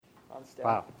downstairs.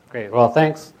 Wow, great. Well,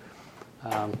 thanks.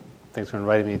 Thanks for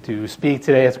inviting me to speak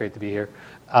today. It's great to be here.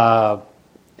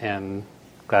 And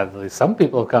glad at least some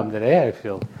people have come today, I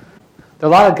feel. There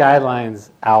are a lot of guidelines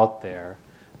out there.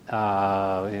 You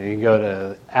can go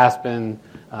to Aspen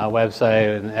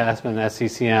website, and Aspen and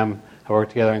SCCM have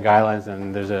worked together on guidelines,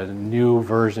 and there's a new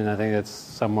version, I think it's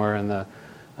somewhere in the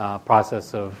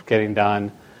process of getting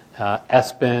done.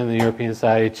 ESPN, the European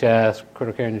Society of Chess,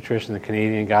 Critical Care Nutrition, the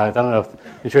Canadian guidelines. I don't know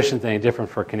if nutrition is any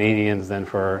different for Canadians than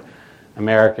for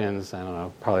Americans. I don't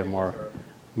know, probably more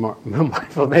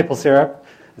mindful of maple syrup.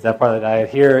 Is that part of the diet?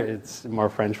 Here, it's more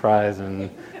French fries and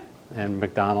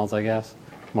McDonald's, I guess.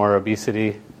 More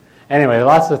obesity. Anyway,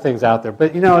 lots of things out there.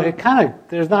 But, it kind of,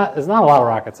 there's not a lot of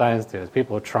rocket science to it.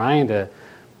 People are trying to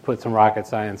put some rocket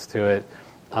science to it.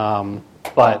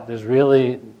 But there's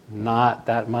really not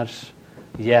that much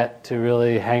yet to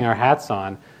really hang our hats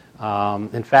on.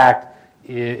 In fact,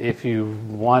 if you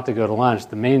want to go to lunch,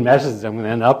 the main message I'm going to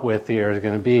end up with here is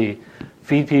going to be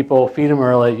feed people, feed them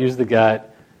early, use the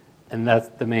gut, and that's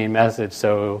the main message.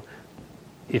 So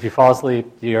if you fall asleep,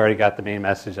 you already got the main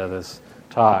message of this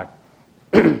talk.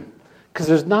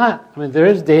 Because there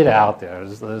is data out there.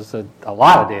 There's a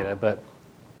lot of data, but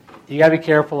you got to be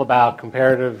careful about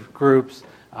comparative groups.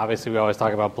 Obviously, we always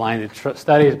talk about blinded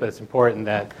studies, but it's important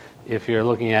that if you're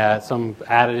looking at some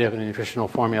additive in a nutritional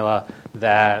formula,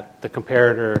 that the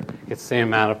comparator gets the same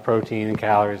amount of protein and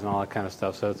calories and all that kind of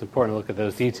stuff. So it's important to look at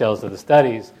those details of the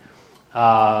studies.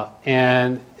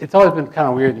 And it's always been kind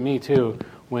of weird to me, too,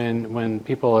 when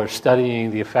people are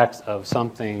studying the effects of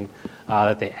something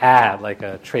that they add, like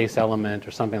a trace element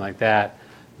or something like that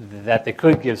they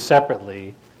could give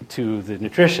separately to the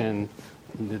nutrition,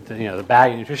 the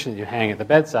bag of nutrition that you hang at the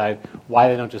bedside, why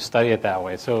they don't just study it that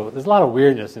way. So there's a lot of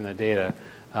weirdness in the data.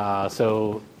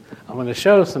 So I'm going to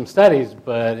show some studies,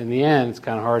 but in the end, it's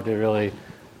kind of hard to really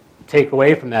take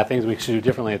away from that things we should do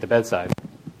differently at the bedside.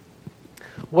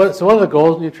 So what are the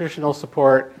goals of nutritional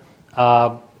support?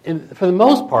 For the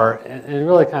most part, and it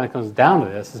really kind of comes down to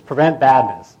this, is prevent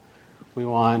badness. We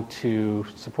want to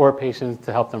support patients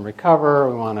to help them recover.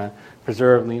 We want to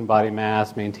preserve lean body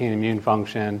mass, maintain immune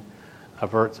function,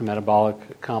 avert some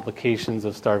metabolic complications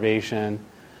of starvation.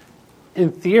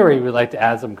 In theory, we'd like to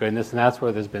add some goodness, and that's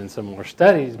where there's been some more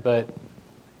studies, but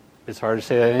it's hard to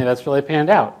say that any of that's really panned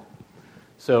out.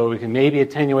 So we can maybe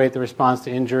attenuate the response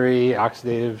to injury,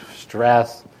 oxidative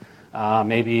stress,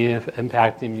 maybe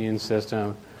impact the immune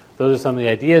system. Those are some of the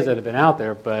ideas that have been out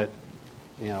there, but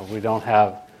we don't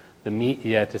have the meat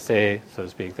yet to say, so to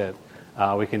speak, that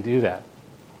we can do that.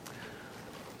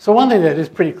 So one thing that is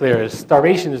pretty clear is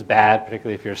starvation is bad,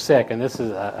 particularly if you're sick. And this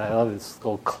is, I love this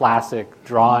little classic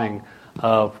drawing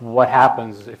of what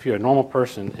happens if you're a normal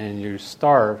person and you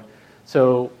starve.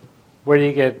 So where do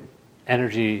you get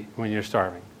energy when you're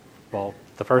starving? Well,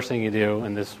 the first thing you do,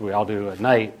 and this we all do at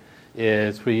night,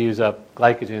 is we use up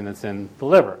glycogen that's in the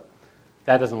liver.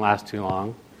 That doesn't last too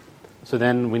long. So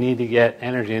then we need to get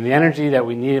energy. And the energy that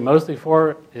we need it mostly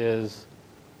for is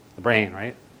the brain,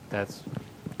 right? That's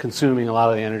consuming a lot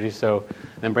of the energy. So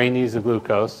the brain needs the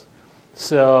glucose.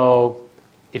 So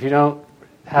if you don't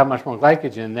have much more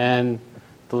glycogen, then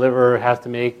the liver has to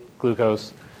make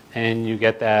glucose, and you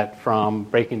get that from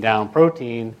breaking down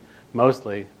protein,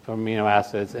 mostly from amino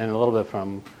acids, and a little bit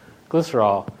from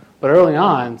glycerol. But early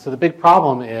on, so the big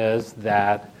problem is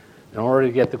that in order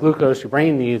to get the glucose your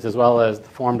brain needs, as well as the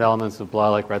formed elements of blood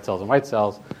like red cells and white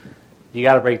cells, you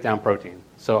got to break down protein.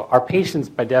 So our patients,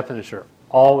 by definition, are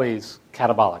always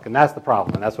catabolic, and that's the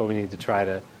problem, and that's what we need to try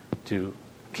to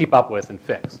keep up with and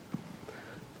fix.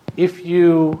 If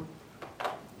you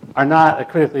are not a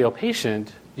critically ill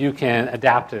patient, you can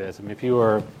adapt to this. I mean, if you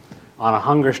were on a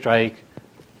hunger strike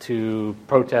to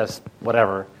protest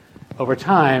whatever, over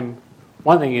time,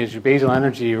 one thing is your basal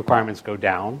energy requirements go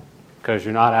down because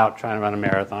you're not out trying to run a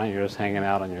marathon, you're just hanging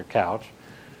out on your couch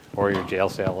or your jail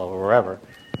cell or wherever.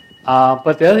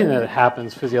 But the other thing that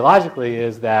happens physiologically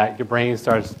is that your brain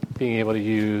starts being able to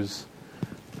use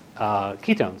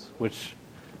ketones, which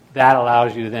that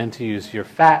allows you then to use your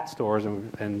fat stores,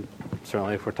 and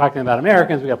certainly if we're talking about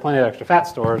Americans, we got plenty of extra fat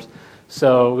stores,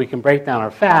 so we can break down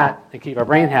our fat and keep our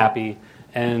brain happy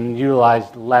and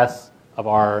utilize less of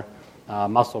our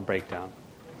muscle breakdown.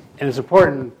 And it's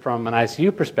important from an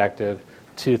ICU perspective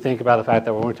to think about the fact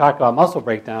that when we talk about muscle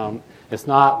breakdown, it's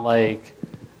not like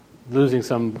losing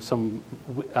some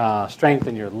strength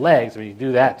in your legs. I mean, you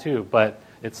do that too, but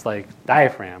it's like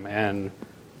diaphragm and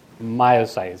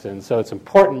myocytes. And so it's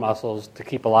important muscles to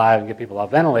keep alive and get people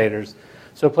off ventilators.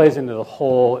 So it plays into the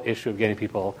whole issue of getting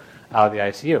people out of the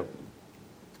ICU.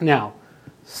 Now,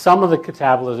 some of the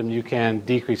catabolism you can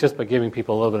decrease just by giving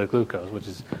people a little bit of glucose, which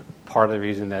is part of the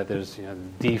reason that there's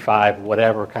D5,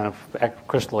 whatever kind of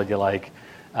crystalloid you like,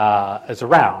 is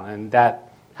around, and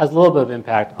that has a little bit of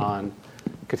impact on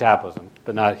catabolism,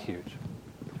 but not huge.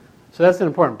 So that's an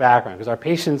important background, because our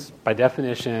patients, by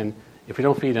definition, if we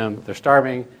don't feed them, they're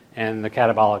starving and they're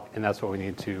catabolic, and that's what we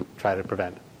need to try to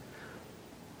prevent.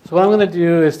 So what I'm going to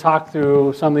do is talk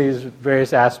through some of these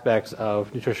various aspects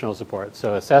of nutritional support.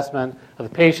 So assessment of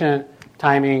the patient,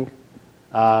 timing,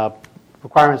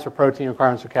 requirements for protein,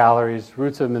 requirements for calories,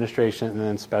 routes of administration, and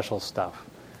then special stuff.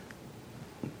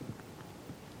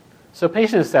 So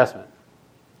patient assessment.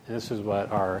 And this is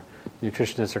what our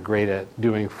nutritionists are great at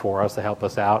doing for us to help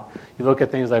us out. You look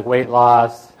at things like weight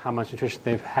loss, how much nutrition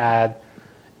they've had.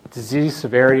 Disease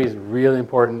severity is a really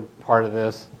important part of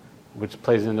this, which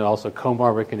plays into also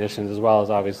comorbid conditions, as well as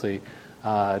obviously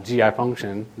GI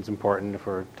function is important if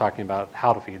we're talking about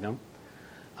how to feed them.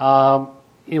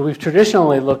 We've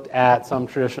traditionally looked at some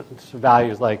traditional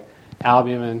values like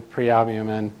albumin,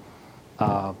 prealbumin.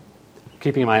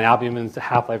 Keeping in mind, albumin's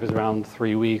half-life is around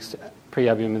 3 weeks.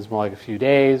 Prealbumin is more like a few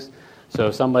days. So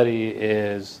if somebody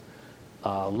is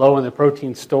low in the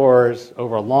protein stores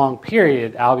over a long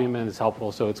period, albumin is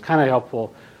helpful. So it's kind of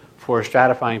helpful for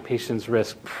stratifying patients'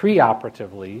 risk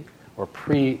preoperatively or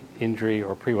pre-injury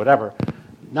or pre-whatever.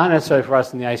 Not necessarily for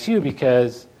us in the ICU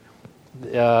because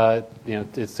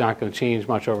it's not going to change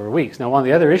much over weeks. Now, one of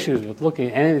the other issues with looking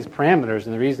at any of these parameters,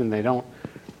 and the reason they don't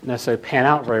necessarily pan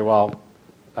out very well,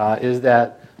 is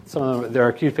that some of them, they're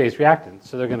acute phase reactants.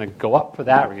 So they're going to go up for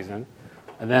that reason,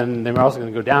 and then they're also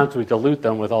going to go down so we dilute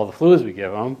them with all the fluids we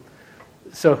give them.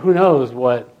 So who knows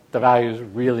what the values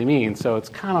really mean. So it's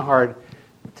kind of hard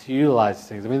to utilize these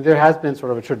things. I mean, there has been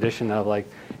sort of a tradition of like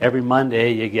every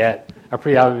Monday you get a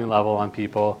prealbumin level on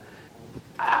people.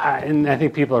 And I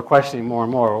think people are questioning more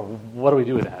and more, what do we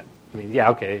do with that? I mean, yeah,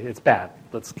 okay, it's bad.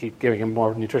 Let's keep giving them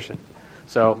more nutrition.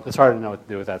 So it's hard to know what to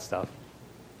do with that stuff.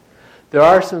 There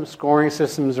are some scoring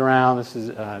systems around. This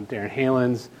is Darren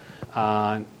Halen's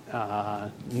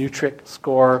Nutric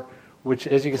score, which,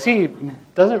 as you can see,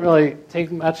 doesn't really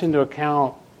take much into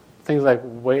account things like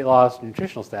weight loss,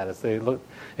 nutritional status.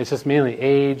 It's just mainly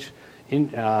age.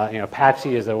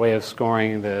 PATCHY is a way of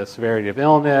scoring the severity of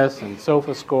illness, and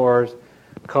SOFA scores,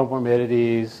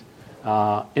 comorbidities,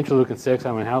 interleukin-6.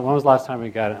 I mean, when was the last time we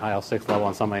got an IL-6 level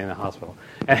on somebody in the hospital?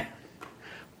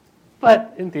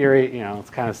 But in theory,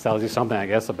 it kind of tells you something, I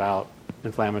guess, about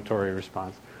inflammatory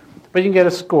response. But you can get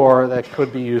a score that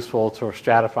could be useful to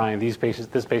stratifying these patients.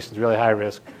 This patient's really high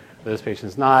risk, this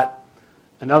patient's not.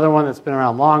 Another one that's been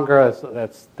around longer,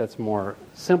 that's more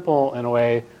simple in a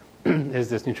way, is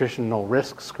this nutritional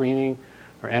risk screening,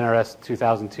 or NRS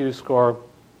 2002 score.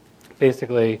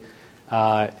 Basically,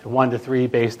 1 to 3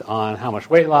 based on how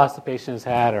much weight loss the patient has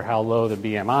had or how low the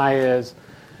BMI is,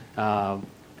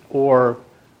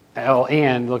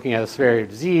 and looking at the severity of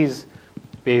disease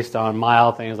based on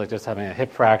mild things like just having a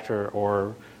hip fracture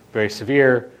or very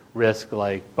severe risk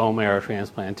like bone marrow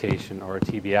transplantation or a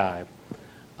TBI.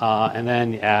 And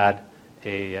then you add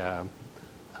a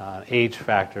age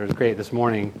factor. It was great this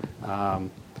morning.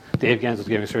 Dave Gens was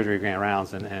giving surgery grand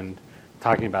rounds and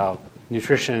talking about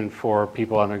nutrition for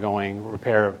people undergoing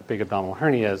repair of big abdominal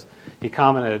hernias. He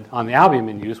commented on the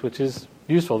albumin use, which is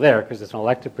useful there because it's an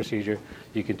elective procedure.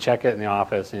 You can check it in the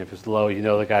office, and if it's low, you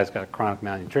know the guy's got chronic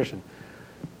malnutrition.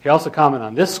 He also commented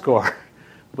on this score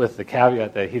with the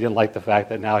caveat that he didn't like the fact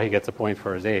that now he gets a point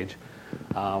for his age.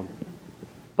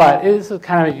 But it is a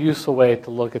kind of a useful way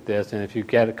to look at this, and if you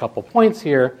get a couple points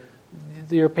here,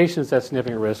 your patient's at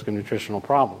significant risk of nutritional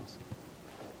problems.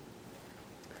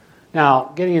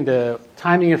 Now, getting into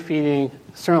timing of feeding,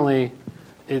 certainly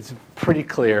it's pretty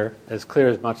clear as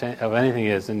much of anything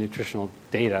is in nutritional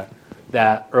data,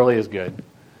 that early is good.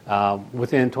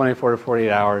 Within 24 to 48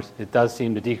 hours, it does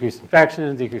seem to decrease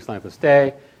infection, decrease length of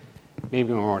stay,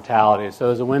 maybe more mortality. So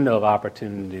there's a window of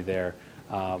opportunity there.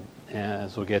 And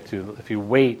as we'll get to, if you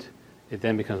wait, it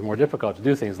then becomes more difficult to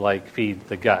do things like feed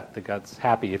the gut. The gut's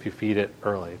happy if you feed it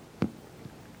early.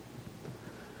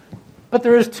 But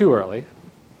there is too early.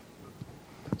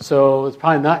 So it's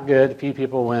probably not good to feed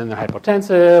people when they're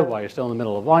hypotensive, while you're still in the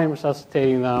middle of volume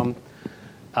resuscitating them.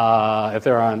 If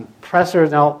they're on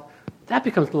pressors, now that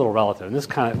becomes a little relative. And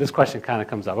this question kind of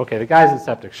comes up. Okay, the guy's in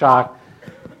septic shock,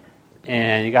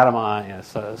 and you got him on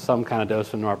some kind of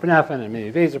dose of norepinephrine and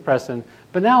maybe vasopressin,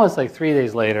 but now it's like 3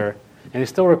 days later, and he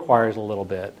still requires a little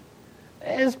bit.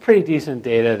 It's pretty decent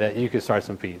data that you could start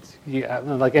some feeds.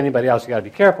 Like anybody else, you got to be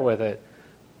careful with it.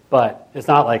 But it's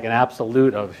not like an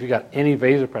absolute of if you got any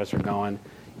vasopressor going,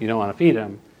 you don't want to feed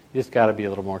them. You just got to be a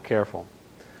little more careful.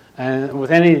 And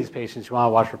with any of these patients, you want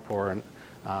to watch for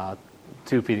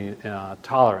tube feeding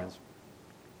tolerance.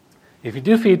 If you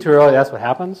do feed too early, that's what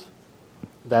happens.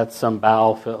 That's some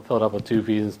bowel filled up with tube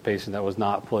feeds in this patient that was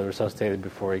not fully resuscitated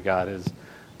before he got his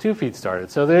tube feed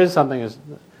started. So there is something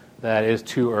that is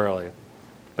too early,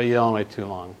 but you don't wait too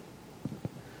long.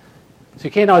 So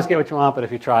you can't always get what you want, but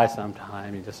if you try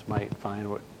sometime, you just might find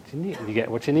what you need. You get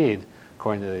what you need,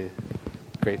 according to the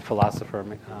great philosopher,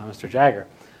 Mr. Jagger.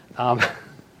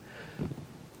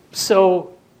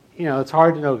 So, it's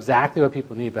hard to know exactly what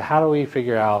people need, but how do we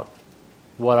figure out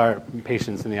what our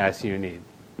patients in the ICU need?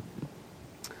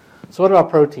 So what about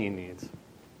protein needs?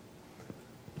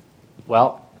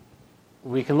 Well,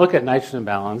 we can look at nitrogen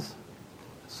balance.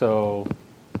 So,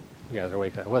 you guys are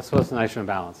waking up. What's the nitrogen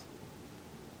balance?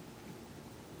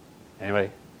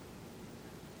 Anybody?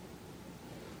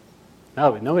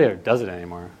 No, nobody ever does it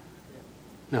anymore.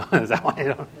 No, is that why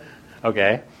you don't?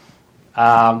 Okay.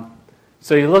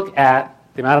 So you look at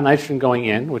the amount of nitrogen going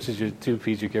in, which is your tube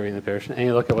feeds you're giving the patient, and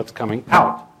you look at what's coming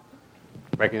out.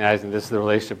 Recognizing this is the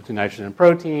relationship between nitrogen and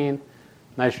protein.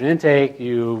 Nitrogen intake,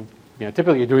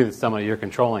 typically you're doing this somewhere, you're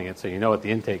controlling it, so you know what the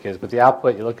intake is. But the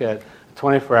output, you look at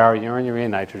 24-hour urine urea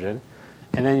nitrogen,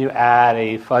 and then you add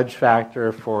a fudge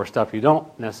factor for stuff you don't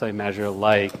necessarily measure,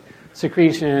 like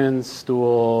secretions,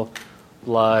 stool,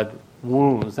 blood,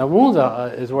 wounds. Now, wounds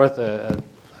is worth a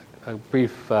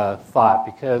brief thought,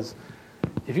 because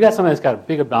if you got somebody that's got a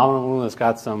big abdominal wound that's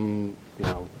got some,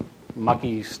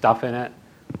 mucky stuff in it,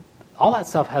 all that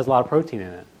stuff has a lot of protein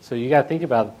in it. So you got to think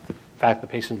about the fact the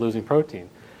patient's losing protein.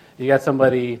 You got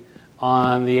somebody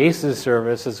on the ACEs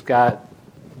service that's got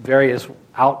various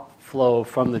outflow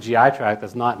from the GI tract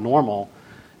that's not normal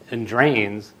and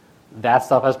drains. That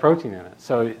stuff has protein in it.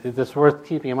 So it's worth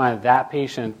keeping in mind that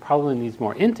patient probably needs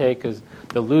more intake because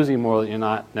they're losing more that you're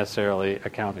not necessarily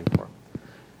accounting for.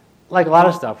 Like a lot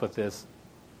of stuff with this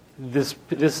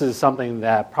is something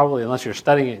that probably, unless you're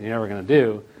studying it, you're never going to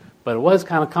do. But it was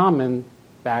kind of common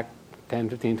back 10,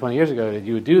 15, 20 years ago that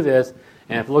you would do this,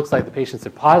 and if it looks like the patient's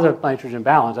in positive nitrogen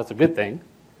balance, that's a good thing,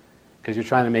 because you're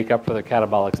trying to make up for their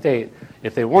catabolic state.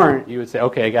 If they weren't, you would say,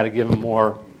 okay, I got to give them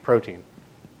more protein.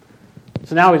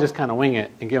 So now we just kind of wing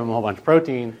it and give them a whole bunch of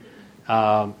protein.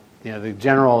 The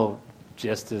general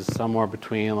gist is somewhere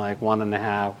between like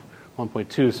 1.5, 1.2,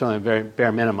 certainly very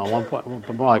bare minimum, more like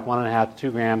 1.5 to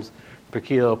 2 grams per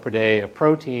kilo per day of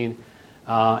protein.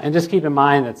 And just keep in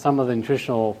mind that some of the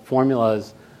nutritional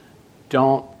formulas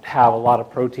don't have a lot of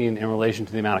protein in relation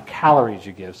to the amount of calories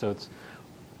you give. So it's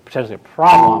potentially a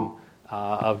problem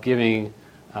of giving,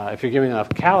 if you're giving enough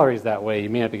calories that way, you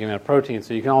may not be giving enough protein.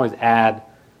 So you can always add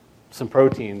some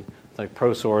protein, like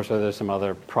ProSource, or there's some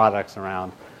other products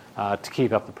around to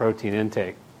keep up the protein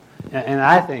intake. And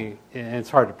I think, and it's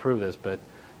hard to prove this, but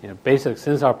basic,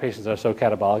 since our patients are so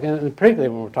catabolic, and particularly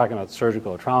when we're talking about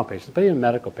surgical or trauma patients, but even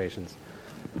medical patients,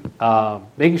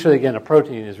 making sure they get enough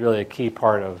protein is really a key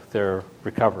part of their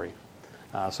recovery.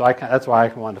 So that's why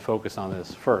I wanted to focus on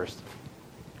this first.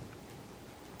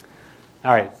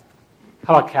 All right,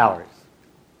 how about calories?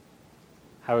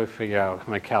 How do we figure out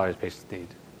how many calories patients need?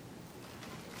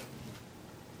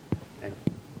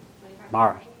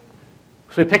 Mara.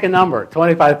 So we pick a number,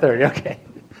 25, 30. Okay,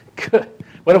 good.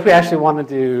 What if we actually wanted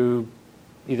to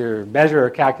either measure or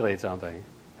calculate something?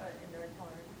 Indirect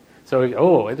calorimetry. So,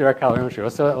 indirect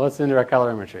calorimetry. What's indirect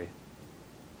calorimetry?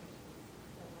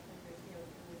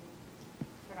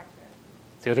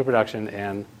 CO2 production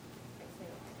and,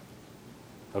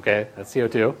 okay, that's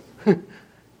CO2.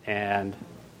 And,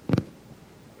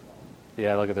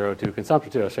 yeah, look at their O2 consumption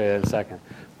too. I'll show you that in a second.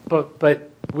 But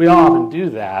we don't often do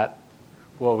that.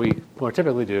 What we more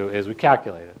typically do is we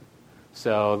calculate it.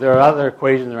 So there are other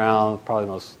equations around, probably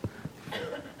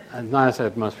not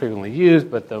necessarily most frequently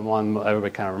used, but the one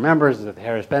everybody kind of remembers is the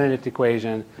Harris-Benedict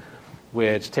equation,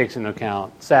 which takes into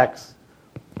account sex,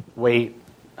 weight,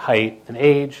 height, and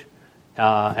age,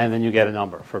 and then you get a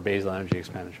number for basal energy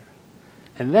expenditure.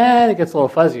 And then it gets a little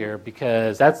fuzzier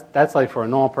because that's like for a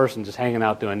normal person just hanging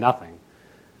out doing nothing.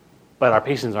 But our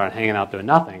patients aren't hanging out doing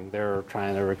nothing. They're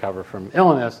trying to recover from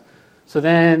illness. So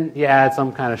then you add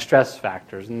some kind of stress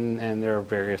factors, and there are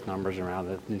various numbers around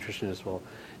that nutritionists will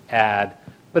add.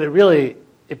 But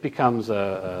it becomes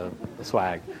a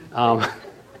swag.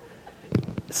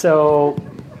 So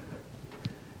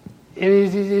you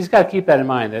just got to keep that in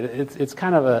mind, that it's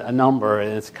kind of a number,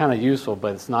 and it's kind of useful,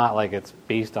 but it's not like it's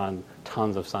based on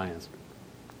tons of science.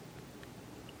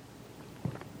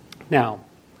 Now,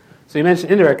 so you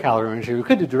mentioned indirect calorimetry. We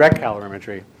could do direct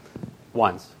calorimetry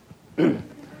once.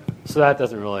 So that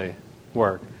doesn't really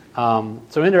work.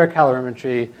 So indirect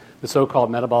calorimetry, the so-called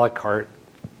metabolic cart,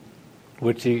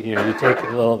 which you take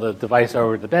the device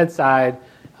over to the bedside.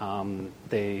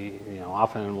 They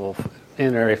often will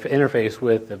interface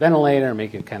with the ventilator,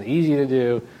 make it kind of easy to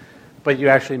do, but you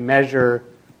actually measure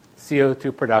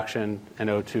CO2 production and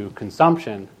O2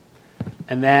 consumption,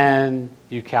 and then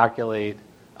you calculate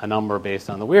a number based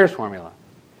on the Weir's formula,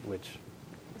 which,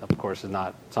 of course, is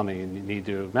not something you need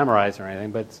to memorize or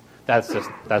anything, but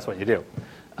that's what you do.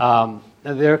 Now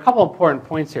there are a couple important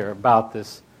points here about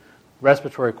this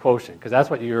respiratory quotient, because that's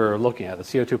what you're looking at, the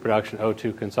CO2 production,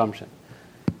 O2 consumption.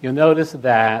 You'll notice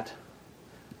that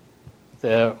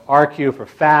the RQ for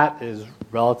fat is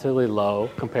relatively low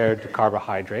compared to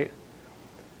carbohydrate.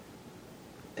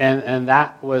 And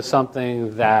that was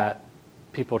something that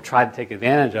people tried to take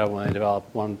advantage of when they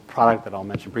developed one product that I'll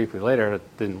mention briefly later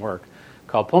that didn't work,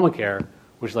 called Pulmicare,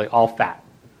 which is like all fat.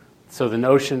 So the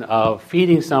notion of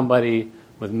feeding somebody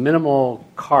with minimal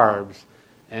carbs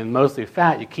and mostly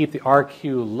fat, you keep the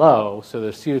RQ low so the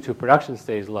CO2 production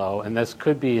stays low, and this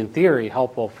could be, in theory,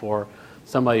 helpful for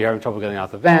somebody you're having trouble getting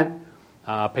out the vent,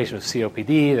 a patient with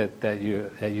COPD, that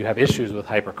you have issues with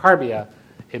hypercarbia.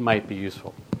 It might be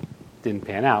useful. Didn't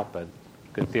pan out, but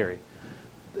good theory.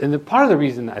 And part of the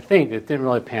reason I think it didn't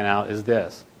really pan out is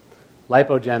this: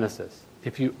 lipogenesis.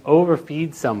 If you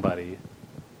overfeed somebody,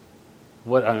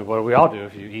 what do we all do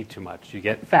if you eat too much? You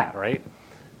get fat, right?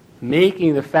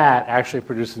 Making the fat actually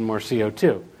produces more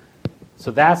CO2.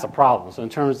 So that's a problem. So in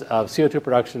terms of CO2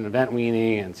 production, event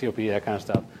weaning, and COPD, that kind of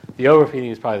stuff, the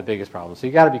overfeeding is probably the biggest problem. So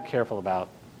you got to be careful about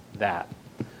that.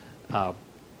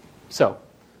 So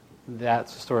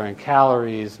that's the story on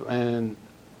calories. And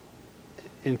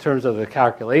in terms of the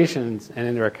calculations and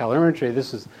indirect calorimetry,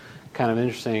 this is kind of an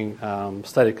interesting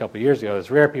study a couple of years ago.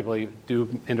 It's rare people do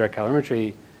indirect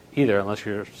calorimetry either, unless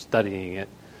you're studying it.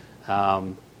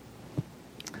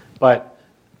 But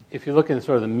if you look in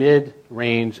sort of the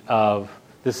mid-range of,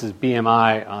 this is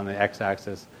BMI on the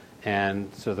x-axis, and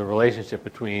so the relationship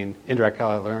between indirect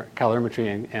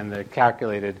calorimetry and the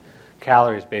calculated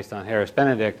calories based on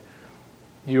Harris-Benedict,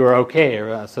 you are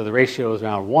okay. So the ratio is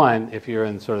around 1 if you're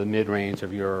in sort of the mid-range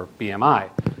of your BMI.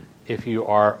 If you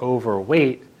are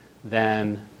overweight,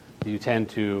 then you tend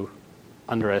to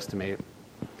underestimate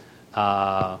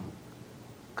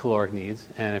caloric needs.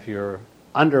 And if you're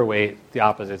underweight, the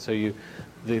opposite. So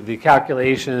the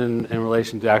calculation in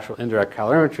relation to actual indirect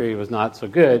calorimetry was not so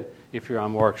good if you're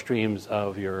on more extremes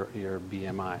of your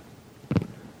BMI.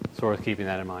 So worth keeping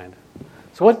that in mind.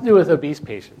 So what to do with obese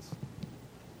patients?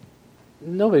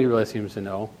 Nobody really seems to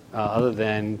know, other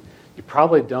than you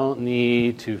probably don't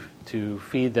need to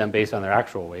feed them based on their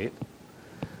actual weight.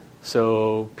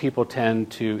 So people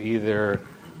tend to either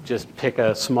just pick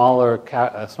a smaller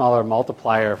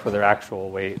multiplier for their actual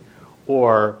weight,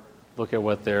 or look at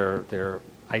what their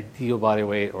ideal body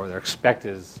weight or their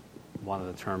expected is one of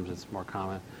the terms that's more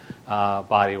common,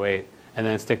 body weight, and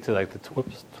then stick to the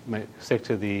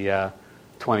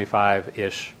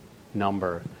 25-ish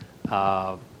number.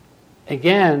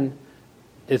 Again,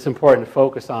 it's important to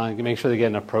focus on, make sure they get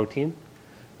enough protein.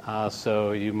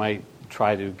 So you might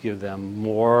try to give them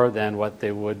more than what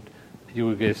you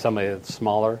would give somebody that's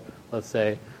smaller, let's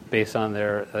say, based on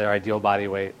their ideal body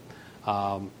weight.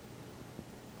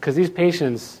 Because these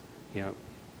patients,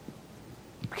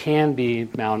 can be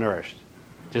malnourished.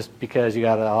 Just because you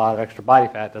got a lot of extra body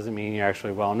fat doesn't mean you're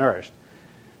actually well nourished.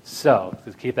 So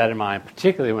just keep that in mind,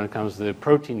 particularly when it comes to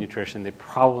protein nutrition. They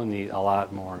probably need a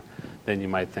lot more than you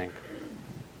might think.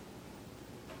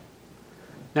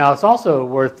 Now, it's also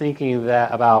worth thinking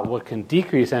about what can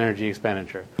decrease energy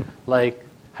expenditure, like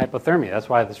hypothermia. That's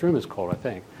why this room is cold, I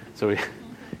think. So we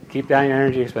keep down your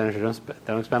energy expenditure.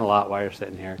 Don't spend a lot while you're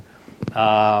sitting here.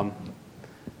 But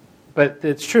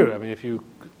it's true. I mean, if you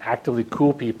actively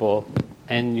cool people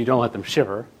and you don't let them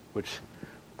shiver, which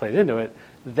plays into it,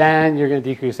 then you're going to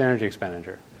decrease energy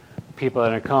expenditure. People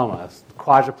in a coma,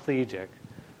 quadriplegic,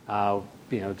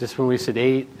 just when we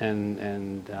sedate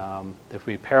and if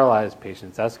we paralyze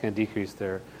patients, that's going to decrease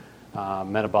their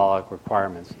metabolic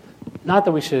requirements. Not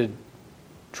that we should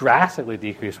drastically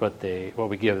decrease what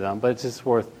we give them, but it's just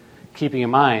worth keeping in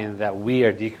mind that we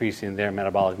are decreasing their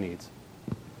metabolic needs.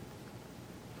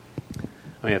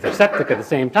 I mean, if they're septic at the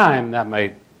same time, that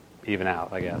might even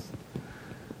out, I guess.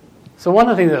 So one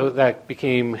of the things that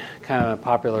became kind of a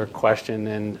popular question,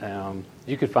 and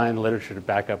you could find literature to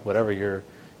back up whatever your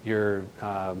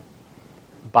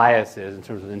bias is in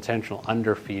terms of intentional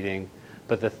underfeeding,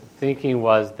 but the thinking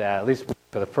was that at least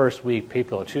for the first week,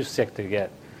 people are too sick to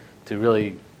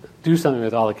really do something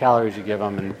with all the calories you give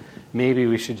them, and maybe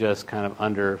we should just kind of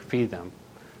underfeed them.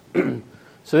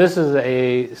 So this is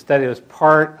a study that was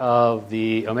part of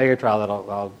the Omega trial that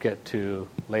I'll get to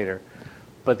later.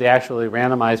 But they actually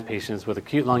randomized patients with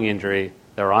acute lung injury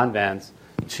that were on vents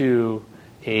to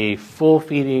a full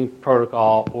feeding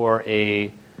protocol or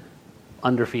a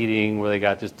underfeeding where they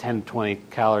got just 10 to 20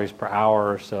 calories per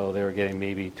hour, so they were getting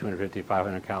maybe 250,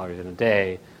 500 calories in a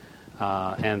day,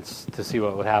 and to see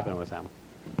what would happen with them.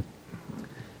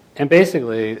 And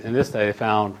basically, in this study, they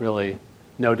found really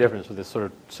no difference with this sort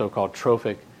of so-called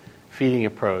trophic feeding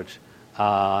approach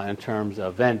in terms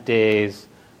of vent days,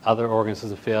 other organ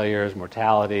system failures,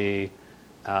 mortality,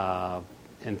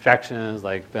 infections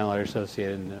like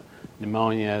ventilator-associated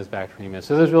pneumonias, bacteremia.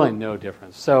 So there's really no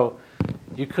difference. So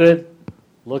you could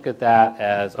look at that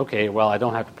as, okay, well, I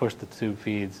don't have to push the tube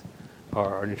feeds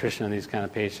or nutrition in these kind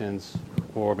of patients,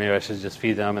 or maybe I should just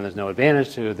feed them and there's no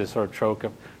advantage to this sort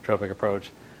of trophic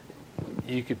approach.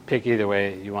 You could pick either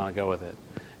way you want to go with it.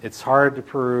 It's hard to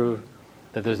prove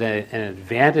that there's an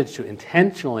advantage to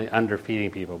intentionally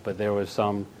underfeeding people, but there was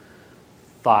some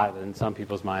thought in some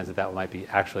people's minds that that might be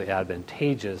actually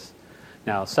advantageous.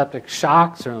 Now, septic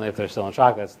shock, certainly if they're still in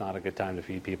shock, that's not a good time to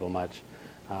feed people much.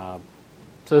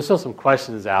 So there's still some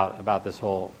questions out about this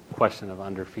whole question of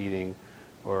underfeeding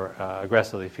or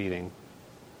aggressively feeding.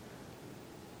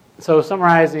 So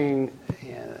summarizing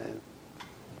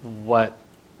what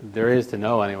there is to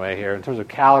know anyway here, in terms of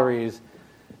calories,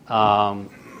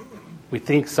 we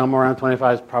think somewhere around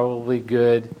 25 is probably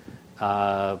good.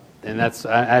 And that's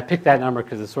I picked that number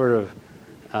because it's sort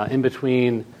of in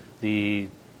between the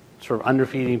sort of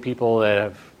underfeeding people that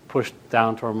have pushed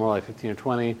down toward more like 15 or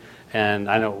 20. And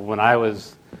I know when I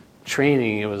was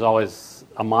training, it was always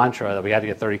a mantra that we had to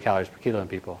get 30 calories per kilo in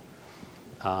people.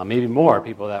 Maybe more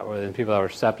people that were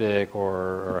septic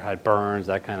or had burns,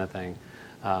 that kind of thing.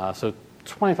 So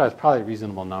 25 is probably a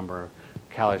reasonable number of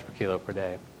calories per kilo per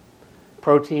day.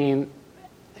 Protein,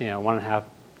 1.5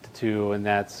 to 2, and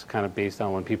that's kind of based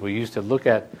on when people used to look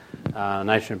at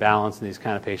nitrogen balance in these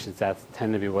kind of patients. That's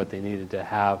tend to be what they needed to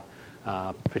have,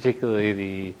 particularly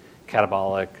the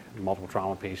catabolic, multiple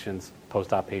trauma patients,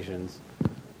 post-op patients.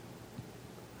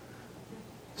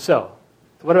 So,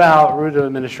 what about route of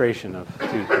administration of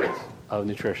tube feeds, of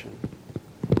nutrition?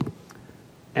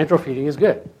 Enteral feeding is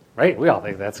good, right? We all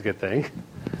think that's a good thing.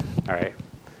 All right.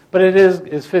 But it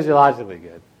is physiologically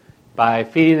good. By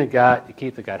feeding the gut, you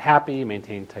keep the gut happy,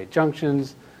 maintain tight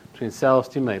junctions between cells,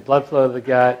 stimulate blood flow to the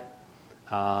gut.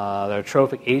 There are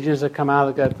trophic agents that come out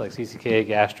of the gut, like CCK,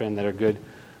 gastrin, that are good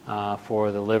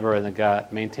for the liver and the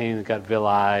gut, maintain the gut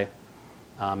villi,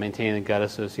 maintain the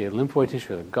gut-associated lymphoid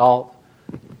tissue, the GALT.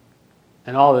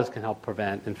 And all this can help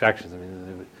prevent infections. I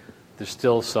mean, there's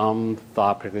still some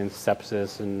thought, particularly in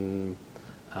sepsis and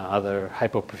other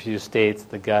hypoperfused states,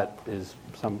 the gut is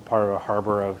some part of a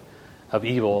harbor of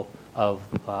evil, of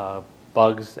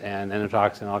bugs and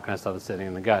endotoxin and all kinds of stuff that's sitting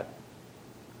in the gut.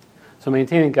 So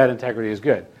maintaining gut integrity is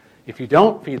good. If you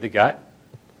don't feed the gut,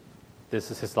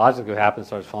 this is histologically what happens,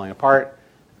 starts falling apart.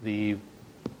 The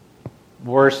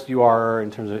worse you are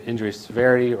in terms of injury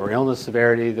severity or illness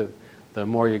severity, the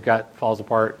more your gut falls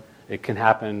apart. It can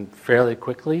happen fairly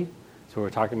quickly. So we're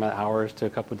talking about hours to a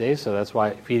couple of days. So that's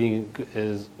why feeding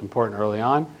is important early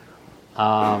on.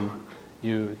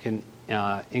 You can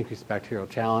increase bacterial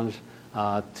challenge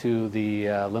to the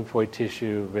lymphoid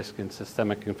tissue, risk in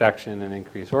systemic infection, and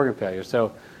increase organ failure.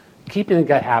 So keeping the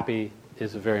gut happy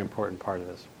is a very important part of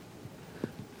this.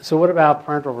 So what about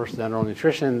parenteral versus enteral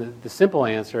nutrition? The simple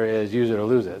answer is use it or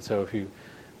lose it. So if you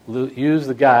use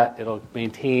the gut, it'll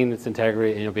maintain its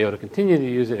integrity, and you'll be able to continue to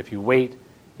use it. If you wait,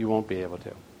 you won't be able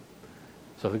to.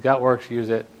 So if the gut works, use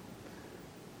it.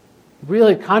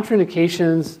 Really,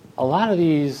 contraindications, a lot of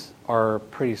these are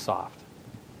pretty soft.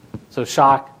 So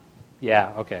shock,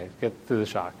 yeah, okay, get through the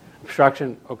shock.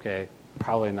 Obstruction, okay,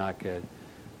 probably not good.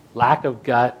 Lack of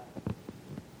gut,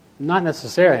 not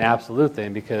necessarily an absolute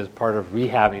thing, because part of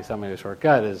rehabbing somebody with short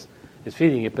gut is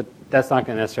feeding it, but that's not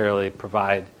going to necessarily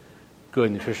provide good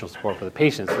nutritional support for the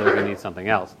patient, so they're going to need something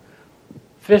else.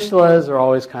 Fistulas are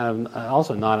always kind of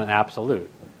also not an absolute.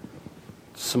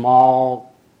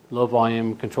 Small,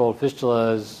 low-volume, controlled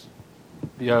fistulas,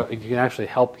 you can actually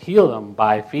help heal them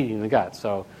by feeding the gut.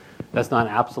 So that's not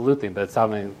an absolute thing, but it's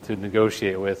something to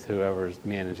negotiate with whoever's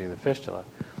managing the fistula.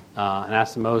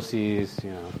 Anastomoses,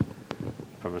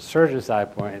 from a surgeon's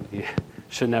side point, you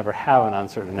should never have an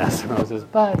uncertain anastomosis,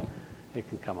 but it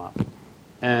can come up.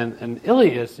 And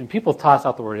ileus, and people toss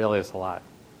out the word ileus a lot.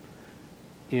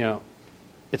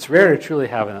 It's rare to truly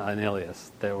have an ileus,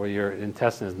 where your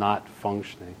intestine is not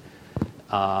functioning.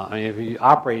 If you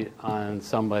operate on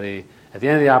somebody, at the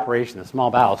end of the operation, the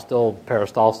small bowel is still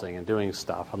peristalsing and doing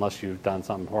stuff, unless you've done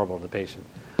something horrible to the patient.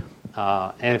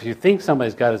 And if you think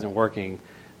somebody's gut isn't working,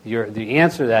 the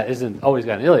answer to that isn't, oh, he's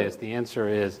got an ileus. The answer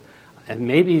is, and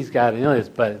maybe he's got an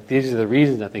ileus, but these are the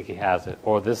reasons I think he has it,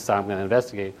 or this I'm going to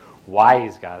investigate why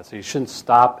he's got it. So you shouldn't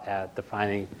stop at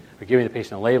defining or giving the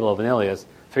patient a label of an ileus,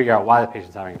 figure out why the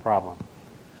patient's having a problem.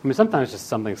 I mean, sometimes it's just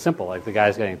something simple, like the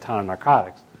guy's getting a ton of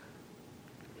narcotics.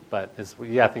 But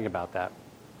you got to think about that.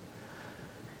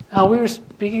 Now, we were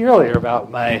speaking earlier about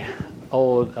my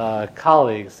old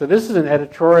colleagues. So this is an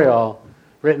editorial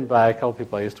written by a couple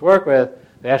people I used to work with.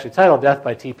 They actually titled Death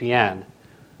by TPN.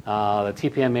 The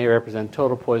TPN may represent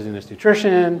total poisonous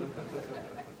nutrition.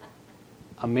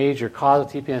 A major cause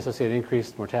of TPN-associated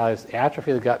increased mortality is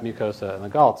atrophy of the gut mucosa and the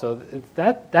gullet. So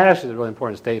that actually is a really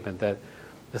important statement, that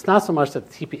it's not so much that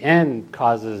TPN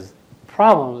causes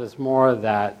problems, it's more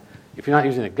that if you're not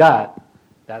using the gut,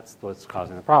 that's what's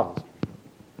causing the problems.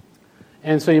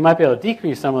 And so you might be able to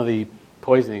decrease some of the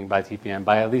poisoning by TPN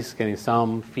by at least getting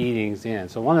some feedings in.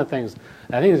 So one of the things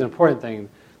I think is an important thing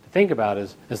to think about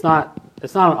is it's not an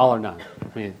all or none.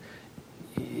 I mean,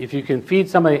 if you can feed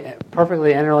somebody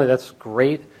perfectly enterally, that's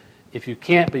great. If you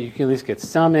can't, but you can at least get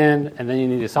some in, and then you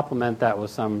need to supplement that with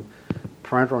some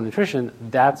parenteral nutrition,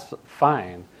 that's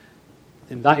fine.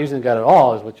 And not using the gut at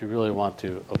all is what you really want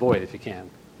to avoid if you can.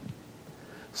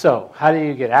 So how do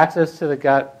you get access to the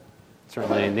gut?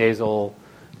 Certainly nasal,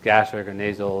 gastric, or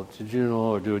nasal, jejunal,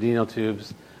 or duodenal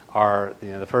tubes are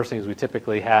the first things we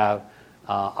typically have.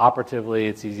 Operatively,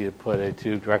 it's easy to put a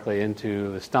tube directly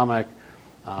into the stomach.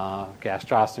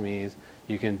 Gastrostomies.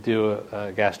 You can do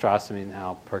a gastrostomy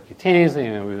now percutaneously. I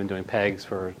mean, we've been doing PEGs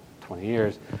for 20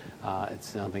 years. It's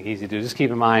something easy to do. Just keep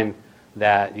in mind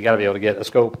that you got to be able to get a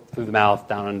scope through the mouth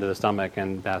down into the stomach,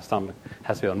 and that stomach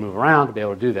has to be able to move around to be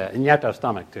able to do that. And you have to have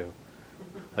stomach too.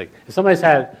 Like if somebody's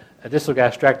had a distal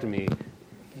gastrectomy,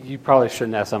 you probably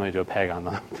shouldn't have somebody do a PEG on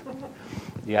them.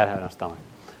 You got to have enough stomach.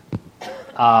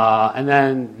 And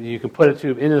then you can put a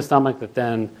tube into the stomach that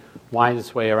then winds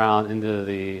its way around into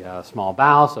the small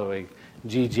bowel, so a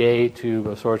GJ tube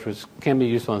of sorts, which can be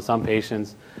useful in some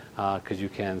patients because you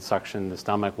can suction the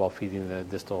stomach while feeding the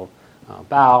distal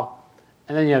bowel.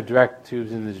 And then you have direct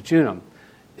tubes in the jejunum.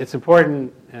 It's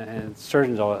important, and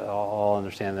surgeons all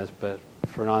understand this, but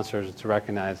for non-surgeons to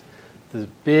recognize there's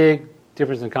big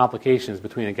difference in complications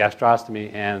between a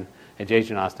gastrostomy and a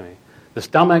jejunostomy. The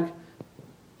stomach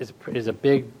is a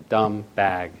big, dumb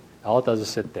bag. All it does is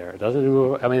sit there. It doesn't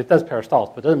move. I mean, it does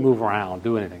peristalsis, but it doesn't move around,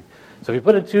 do anything. So if you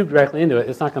put a tube directly into it,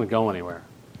 it's not going to go anywhere.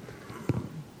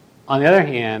 On the other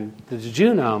hand, the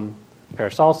jejunum,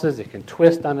 peristalsis, it can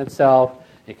twist on itself.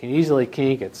 It can easily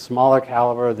kink. It's smaller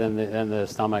caliber than the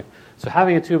stomach. So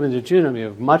having a tube in the jejunum, you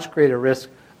have much greater risk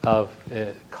of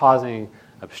causing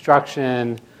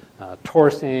obstruction,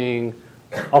 torsing,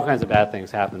 all kinds of bad things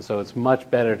happen. So it's much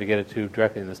better to get a tube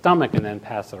directly in the stomach and then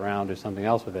pass it around, do something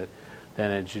else with it,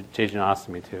 than a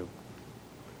jejunostomy tube.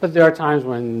 But there are times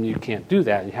when you can't do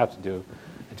that, and you have to do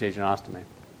a jejunostomy.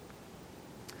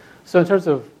 So in terms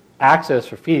of access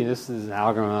for feeding, this is an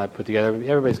algorithm I put together.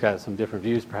 Everybody's got some different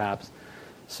views, perhaps.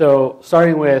 So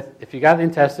starting with, if you got an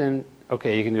intestine,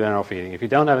 okay, you can do enteral feeding. If you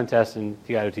don't have intestine,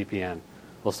 you got to do TPN.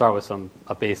 We'll start with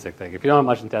a basic thing. If you don't have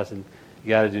much intestine, you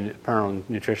got to do parenteral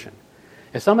nutrition.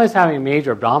 If somebody's having a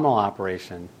major abdominal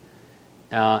operation,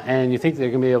 and you think they're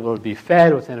going to be able to be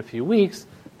fed within a few weeks,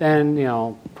 then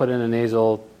put in a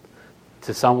nasal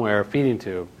to somewhere feeding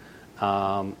tube.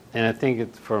 And I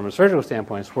think from a surgical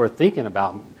standpoint, it's worth thinking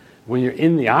about when you're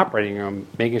in the operating room,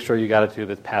 making sure you got a tube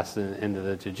that's passed into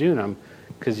the jejunum,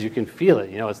 because you can feel it.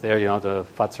 It's there. You don't have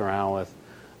to futz around with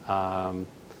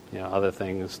other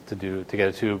things to get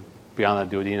a tube beyond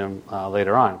the duodenum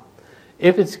later on.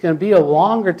 If it's going to be a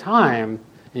longer time,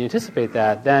 and you anticipate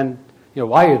that, then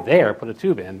while you're there, put a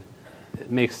tube in. It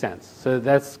makes sense. So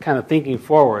that's kind of thinking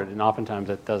forward, and oftentimes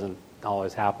that doesn't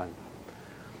always happen.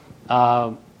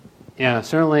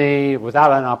 Certainly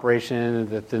without an operation,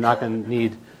 that they're not going to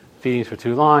need feedings for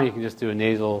too long. You can just do a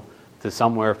nasal to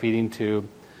somewhere feeding tube.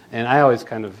 And I always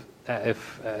kind of,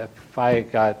 if I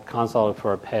got consulted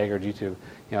for a PEG or G-tube,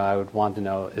 I would want to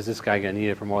know, is this guy going to need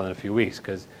it for more than a few weeks?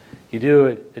 Because you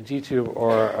do a G-tube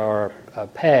or a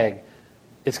PEG,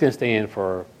 it's going to stay in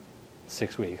for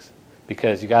 6 weeks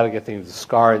because you got to get things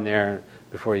scarred in there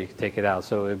before you can take it out.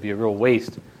 So it'd be a real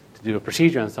waste to do a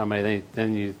procedure on somebody,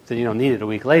 then you don't need it a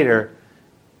week later.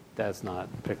 That's not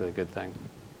a particularly good thing.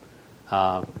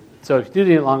 So if you do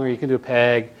need it longer, you can do a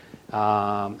PEG.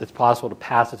 It's possible to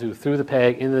pass the tube through the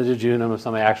PEG into the jejunum if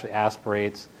somebody actually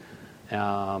aspirates. There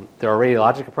are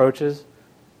radiologic approaches,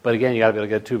 but again, you got to be able to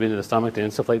get a tube into the stomach to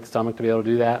insufflate the stomach to be able to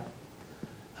do that.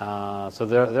 So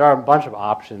there are a bunch of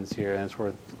options here, and it's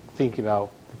worth thinking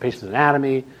about the patient's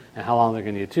anatomy and how long they're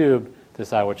going to need a tube to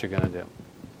decide what you're going to do.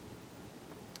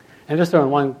 And just throwing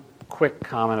one quick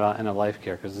comment about end-of-life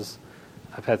care, because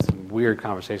I've had some weird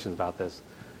conversations about this,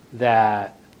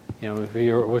 that if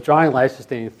you're withdrawing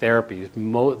life-sustaining therapies,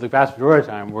 the vast majority of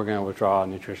the time we're going to withdraw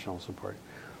nutritional support.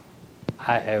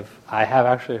 I have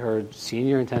actually heard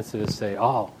senior intensivists say,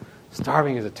 "Oh,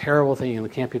 starving is a terrible thing, and we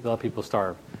can't let people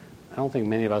starve." I don't think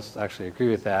many of us actually agree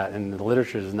with that, and the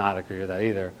literature does not agree with that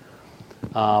either.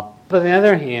 But on the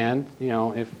other hand,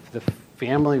 if the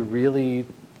family really,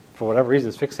 for whatever reason,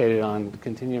 is fixated on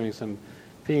continuing some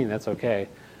feeding, that's okay.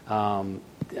 And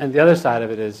the other side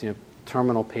of it is,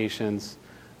 terminal patients.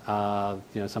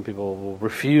 Some people will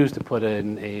refuse to put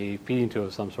in a feeding tube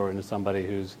of some sort into somebody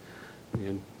who's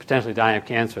potentially dying of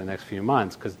cancer in the next few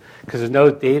months because there's no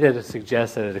data to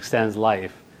suggest that it extends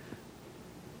life.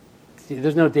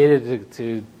 There's no data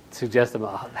to suggest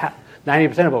that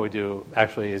 90% of what we do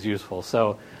actually is useful.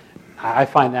 So I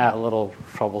find that a little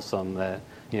troublesome that,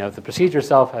 if the procedure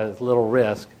itself has little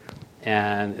risk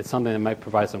and it's something that might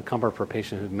provide some comfort for a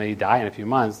patient who may die in a few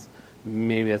months,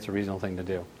 maybe that's a reasonable thing to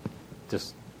do.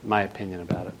 Just my opinion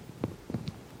about it.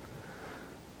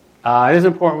 It is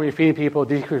important when you're feeding people,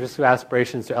 decrease risk of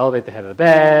aspirations to elevate the head of the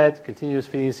bed. Continuous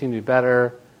feeding seems to be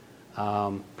better.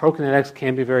 Prokinetics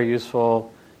can be very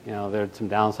useful. There are some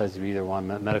downsides to either one.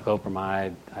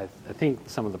 Metoclopramide, I think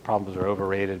some of the problems are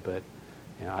overrated, but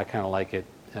I kind of like it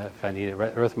if I need it.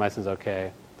 Erythromycin's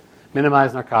okay.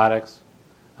 Minimize narcotics.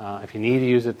 If you need to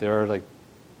use it, there are like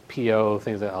PO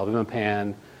things like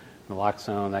albumin,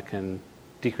 naloxone that can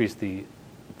decrease the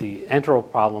enteral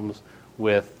problems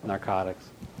with narcotics.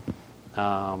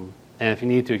 And if you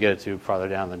need to, get it to farther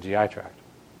down the GI tract.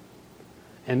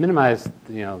 And minimize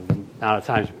the amount of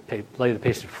times you lay the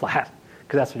patient flat,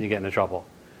 because that's when you get into trouble.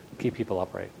 Keep people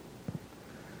upright.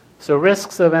 So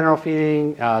risks of enteral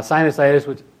feeding, sinusitis,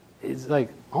 which is like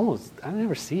almost, I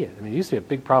never see it. I mean, it used to be a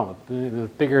big problem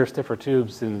with bigger, stiffer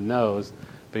tubes in the nose,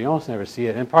 but you almost never see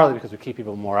it. And partly because we keep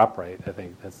people more upright, I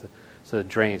think. So it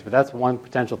drains. But that's one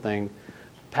potential thing.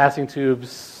 Passing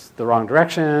tubes the wrong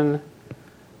direction,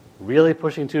 really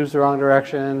pushing tubes the wrong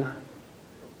direction.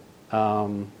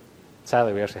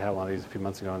 Sadly, we actually had one of these a few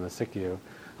months ago in the SICU.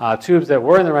 Tubes that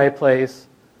were in the right place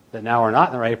that now are not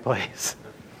in the right place.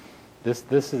 This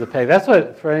is a PEG. That's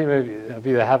what, for any of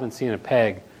you that haven't seen a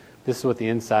PEG, this is what the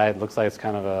inside looks like. It's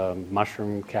kind of a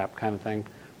mushroom cap kind of thing.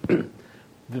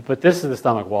 But this is the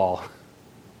stomach wall.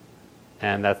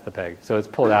 And that's the PEG. So it's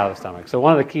pulled out of the stomach. So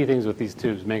one of the key things with these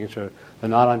tubes, making sure they're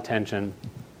not on tension,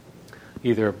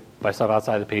 either by stuff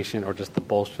outside the patient or just the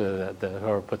bolster that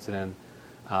whoever puts it in,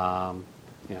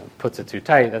 puts it too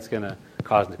tight, that's going to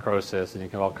cause necrosis and you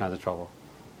can have all kinds of trouble.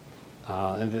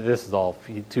 And this is all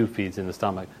tube feeds in the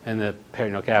stomach and the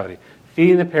peritoneal cavity.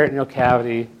 Feeding the peritoneal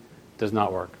cavity does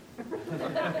not work.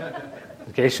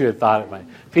 In case you had thought it might.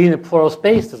 Feeding the pleural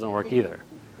space doesn't work either.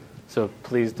 So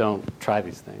please don't try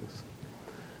these things.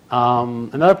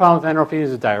 Another problem with enteral feeding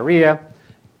is diarrhea.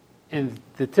 And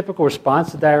the typical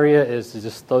response to diarrhea is to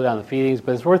just slow down the feedings,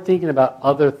 but it's worth thinking about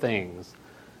other things.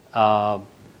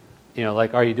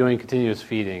 Like, are you doing continuous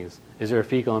feedings? Is there a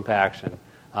fecal impaction?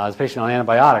 Is the patient on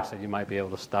antibiotics that you might be able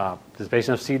to stop? Does the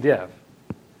patient have C. diff?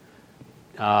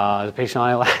 Is the patient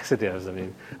on laxatives? I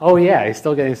mean, oh yeah, he's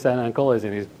still getting acetylcholinesterase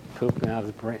and he's pooping out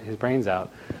his brains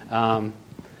out.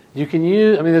 You can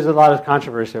use, there's a lot of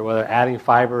controversy whether adding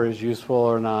fiber is useful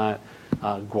or not.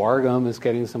 Guargum is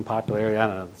getting some popularity. I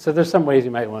don't know. So there's some ways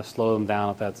you might want to slow them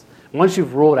down. Once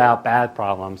you've ruled out bad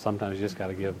problems, sometimes you just got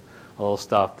to give a little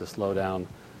stuff to slow down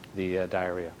the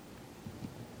diarrhea.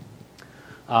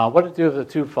 What to do if the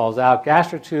tube falls out?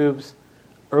 Gastric tubes,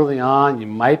 early on, you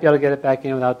might be able to get it back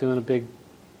in without doing a big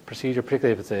procedure,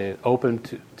 particularly if it's an open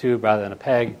tube rather than a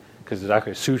PEG, because there's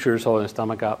actually sutures holding the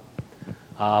stomach up.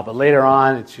 But later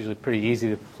on, it's usually pretty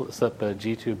easy to slip a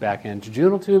G tube back in.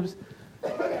 Jejunal tubes,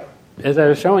 as I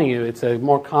was showing you, it's a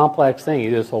more complex thing.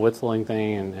 You do this whole Witzling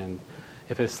thing, and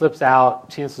if it slips out,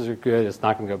 chances are good it's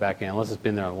not going to go back in unless it's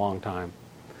been there a long time.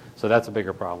 So that's a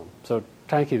bigger problem. So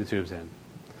try and keep the tubes in.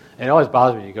 And it always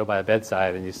bothers me when you go by the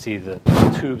bedside and you see the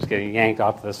tubes getting yanked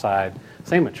off to the side.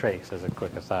 Same with trachs, as a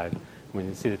quick aside. When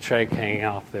you see the trach hanging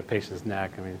off the patient's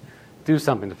neck, do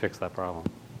something to fix that problem.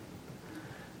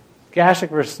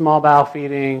 Gastric versus small bowel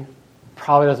feeding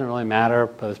probably doesn't really matter,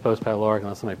 but it's post-pyloric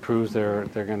unless somebody proves they're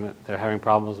having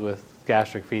problems with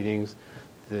gastric feedings.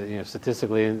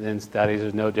 Statistically in studies,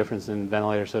 there's no difference in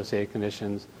ventilator-associated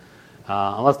conditions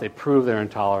unless they prove they're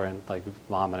intolerant, like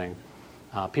vomiting.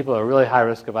 People are really high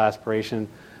risk of aspiration.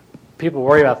 People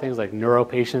worry about things like neuro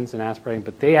patients and aspirating,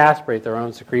 but they aspirate their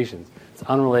own secretions. It's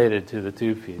unrelated to the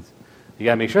tube feeds. You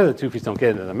got to make sure the tube feeds don't get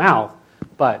into the mouth,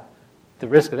 but the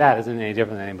risk of that isn't any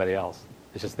different than anybody else.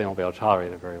 It's just they won't be able to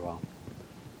tolerate it very well.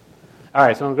 All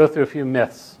right, so I'm going to go through a few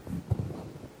myths.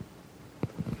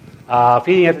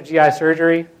 Feeding after GI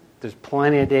surgery. there's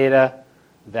plenty of data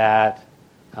that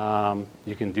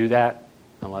you can do that,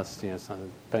 unless,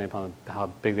 depending upon how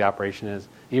big the operation is,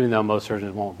 even though most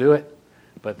surgeons won't do it.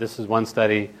 But this is one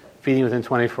study, feeding within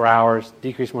 24 hours,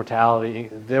 decreased mortality.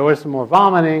 There was some more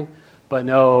vomiting, but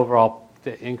no overall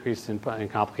increase in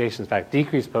complications. In fact,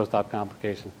 decreased post-op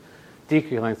complications,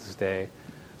 decreased length of stay.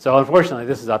 So unfortunately,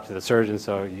 this is up to the surgeon,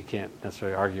 so you can't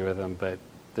necessarily argue with them, but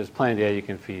there's plenty of data you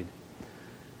can feed.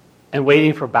 And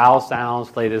waiting for bowel sounds,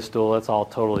 flated stool, that's all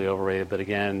totally overrated. But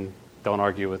again, don't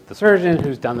argue with the surgeon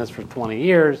who's done this for 20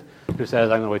 years, who says,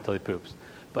 I'm going to wait till he poops.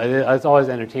 But it always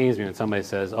entertains me when somebody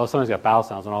says, oh, somebody's got bowel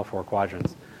sounds on all 4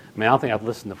 quadrants. I mean, I don't think I've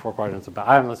listened to 4 quadrants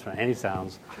I haven't listened to any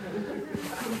sounds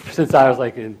since I was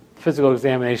like in physical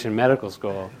examination medical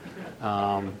school.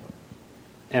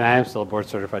 And I am still a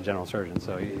board-certified general surgeon,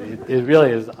 so it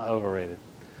really is overrated.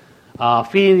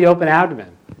 Feeding the open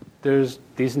abdomen. There's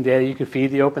decent data you can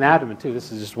feed the open abdomen, too.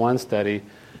 This is just one study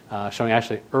showing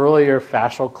actually earlier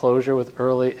fascial closure with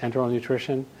early enteral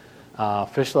nutrition.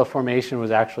 Fistula formation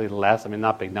was actually less. I mean,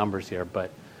 not big numbers here,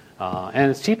 but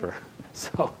and it's cheaper.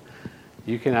 So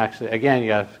you can actually, again, you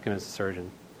got to convince the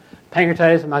surgeon.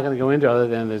 Pancreatitis, I'm not going to go into, other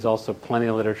than there's also plenty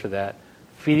of literature that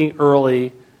feeding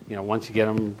early, once you get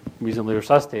them reasonably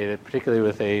resuscitated, particularly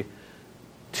with a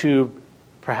tube,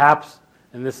 perhaps,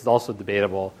 and this is also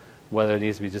debatable, whether it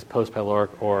needs to be just post-pyloric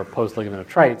or post-ligament of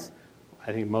Treitz.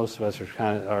 I think most of us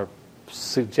are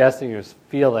suggesting or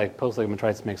feel like post-ligament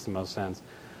Treitz makes the most sense.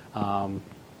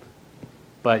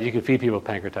 But you can feed people with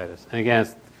pancreatitis. And again,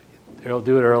 it'll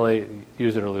do it early,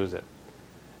 use it or lose it.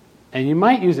 And you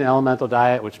might use an elemental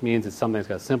diet, which means it's something that's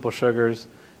got simple sugars,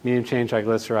 medium chain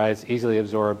triglycerides, easily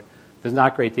absorbed. There's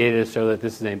not great data to show that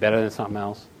this is any better than something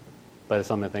else, but it's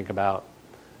something to think about,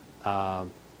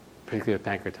 particularly with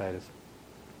pancreatitis.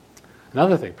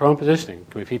 Another thing, prone positioning.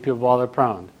 Can we feed people while they're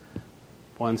prone?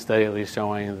 One study at least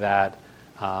showing that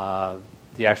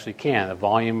you actually can. The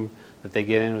volume that they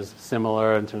get in was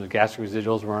similar in terms of gastric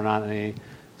residuals were not any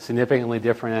significantly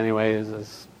different anyway.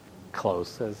 It's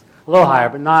close. It's a little higher,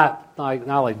 but not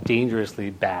like dangerously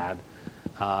bad.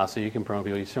 So you can prone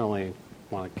people. You certainly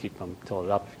want to keep them tilted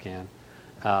up if you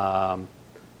can.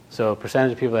 So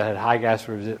percentage of people that had high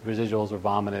gastric residuals or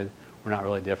vomited were not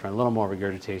really different. A little more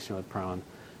regurgitation with prone.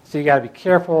 So you got to be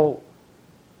careful,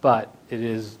 but it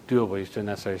is doable. You shouldn't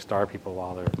necessarily starve people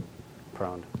while they're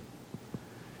prone.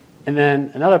 And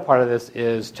then another part of this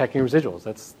is checking residuals.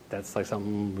 That's like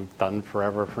something we've done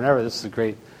forever. This is a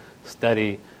great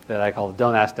study that I call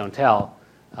Don't Ask, Don't Tell.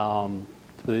 The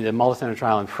multicenter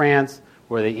trial in France,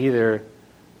 where the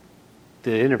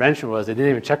intervention was they didn't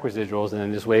even check residuals and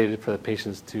then just waited for the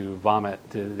patients to vomit.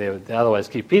 They would otherwise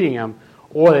keep feeding them,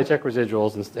 or they check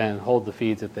residuals and hold the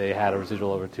feeds if they had a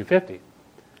residual over 250.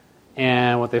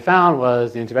 And what they found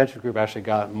was the intervention group actually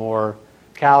got more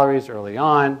calories early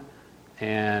on,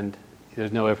 and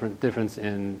there's no difference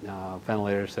in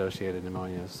ventilator-associated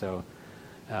pneumonia. So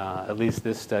at least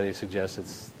this study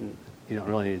suggests you don't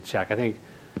really need to check. I think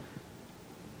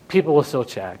people will still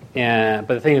check, but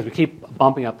the thing is we keep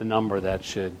bumping up the number that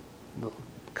should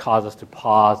cause us to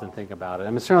pause and think about it.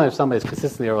 I mean, certainly if somebody's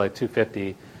consistently over like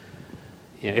 250,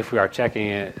 if we are checking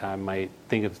it, I might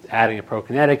think of adding a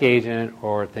prokinetic agent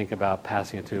or think about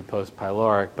passing it to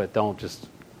post-pyloric, but don't just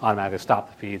automatically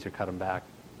stop the feeds or cut them back.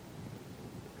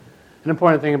 An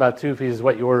important thing about tube feeds is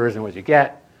what you order and what you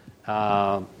get.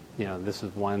 This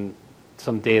is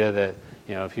some data that,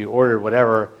 if you order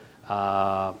whatever,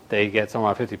 they get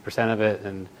somewhere around 50% of it,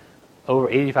 and over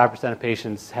 85% of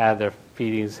patients had their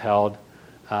feedings held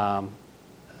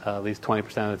at least 20%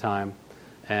 of the time.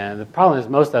 And the problem is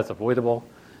most of that's avoidable.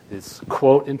 It's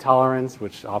quote intolerance,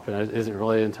 which often isn't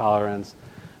really intolerance,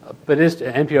 but it is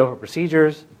NPO for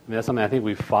procedures. I mean, that's something I think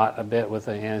we've fought a bit with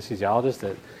an anesthesiologist,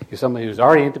 that you're somebody who's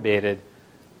already intubated,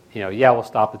 we'll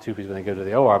stop the tube feeds when they go to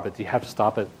the OR, but do you have to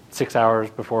stop it 6 hours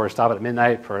before or stop it at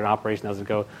midnight for an operation that doesn't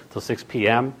go till 6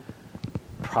 p.m.?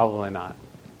 Probably not.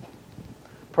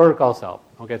 Protocols help.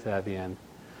 I'll get to that at the end.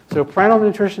 So parenteral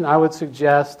nutrition, I would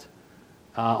suggest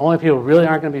only people who really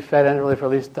aren't going to be fed enterally for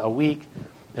at least a week,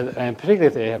 and particularly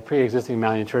if they have pre-existing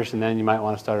malnutrition, then you might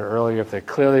want to start it earlier if they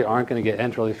clearly aren't going to get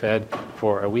enterally fed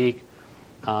for a week.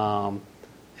 And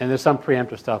there's some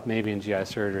preemptive stuff maybe in GI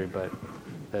surgery, but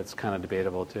that's kind of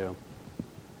debatable too.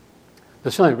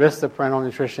 There's certainly risks of parenteral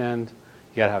nutrition.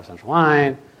 You got to have central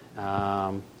line.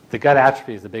 The gut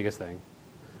atrophy is the biggest thing,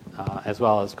 as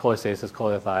well as cholestasis,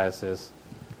 cholelithiasis,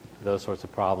 those sorts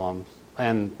of problems.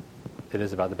 And it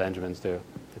is about the Benjamins too.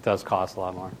 It does cost a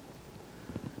lot more.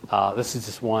 This is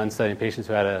just one study in patients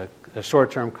who had a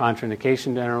short-term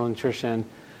contraindication to enteral nutrition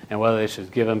and whether they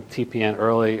should give them TPN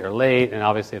early or late. And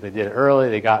obviously if they did it early,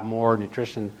 they got more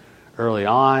nutrition early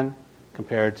on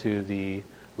compared to the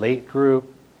late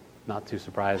group. Not too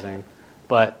surprising.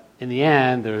 But in the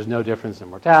end, there was no difference in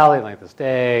mortality, length of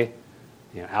stay,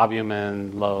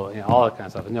 albumin, low, all that kind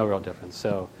of stuff. There's no real difference.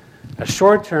 So a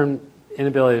short-term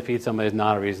inability to feed somebody is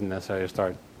not a reason necessarily to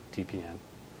start TPN.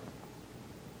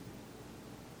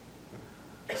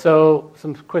 So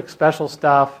some quick special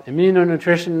stuff.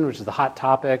 Immunonutrition, which is the hot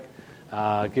topic,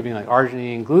 giving like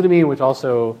arginine, glutamine, which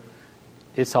also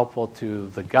is helpful to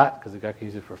the gut because the gut can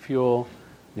use it for fuel.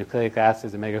 Nucleic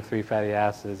acids, omega-3 fatty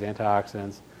acids,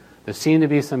 antioxidants. There seemed to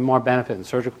be some more benefit in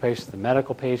surgical patients than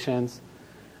medical patients.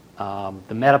 The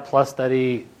MetaPlus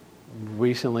study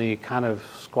recently kind of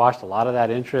squashed a lot of that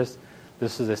interest.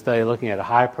 This is a study looking at a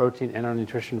high-protein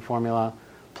enteronutrition formula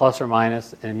plus or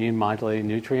minus immune-modulating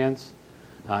nutrients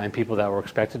in people that were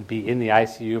expected to be in the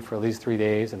ICU for at least 3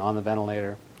 days and on the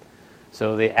ventilator.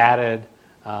 So they added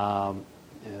the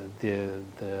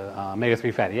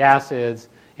omega-3 fatty acids,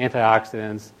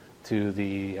 antioxidants to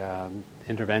the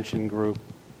intervention group,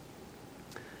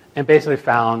 and basically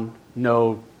found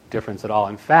no difference at all.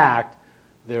 In fact,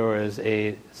 there was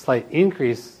a slight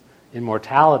increase in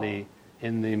mortality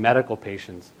in the medical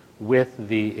patients with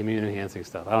the immune-enhancing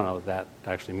stuff. I don't know if that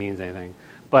actually means anything,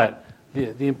 but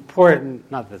the important,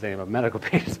 not the thing about medical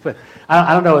patients, but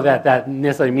I don't know what that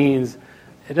necessarily means.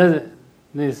 It doesn't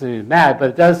necessarily mean bad, but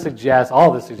it does suggest,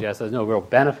 all this suggests there's no real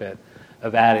benefit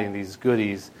of adding these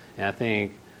goodies, and I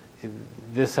think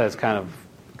this has kind of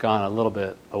gone a little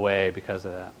bit away because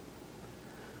of that.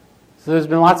 So there's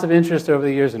been lots of interest over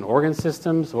the years in organ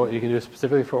systems, what you can do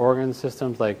specifically for organ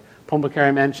systems, like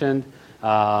Pombakari mentioned,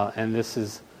 and this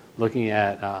is looking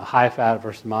at high fat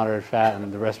versus moderate fat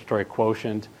and the respiratory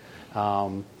quotient.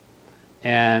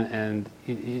 And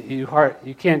you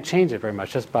can't change it very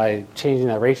much just by changing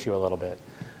that ratio a little bit.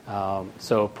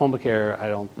 So Pombakari I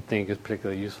don't think is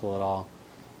particularly useful at all.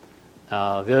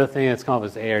 The other thing that's come up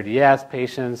is ARDS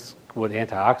patients. Would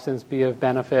antioxidants be of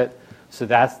benefit? So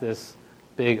that's this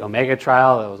big Omega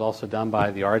trial that was also done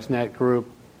by the ARGNet group.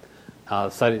 The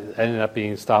study ended up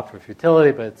being stopped for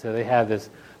futility, but so they had this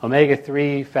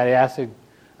omega-3 fatty acid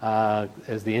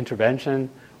as the intervention.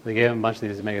 They gave them a bunch of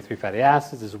these omega-3 fatty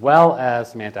acids as well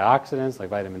as some antioxidants like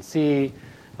vitamin C,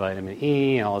 vitamin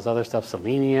E, and all this other stuff,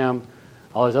 selenium,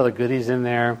 all those other goodies in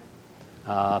there.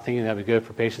 Thinking that would be good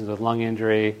for patients with lung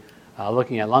injury.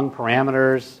 Looking at lung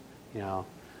parameters,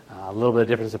 a little bit of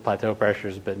difference in plateau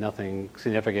pressures, but nothing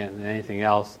significant in anything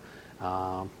else.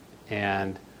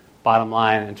 And bottom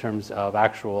line, in terms of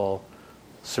actual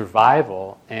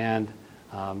survival and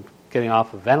getting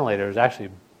off a ventilator, is actually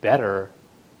better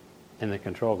in the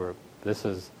control group. This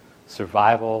is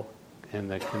survival in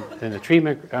the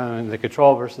treatment, in the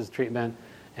control versus treatment,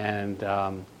 and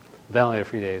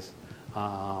ventilator-free days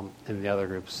in the other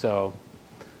groups. So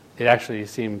it actually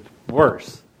seemed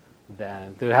worse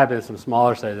than there have been some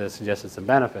smaller studies that suggested some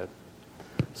benefit.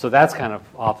 So that's kind of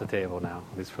off the table now,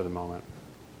 at least for the moment.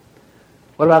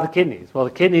 What about the kidneys? Well,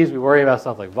 the kidneys, we worry about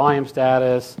stuff like volume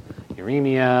status,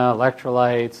 uremia,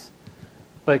 electrolytes.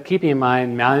 But keeping in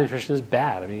mind, malnutrition is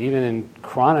bad. I mean, even in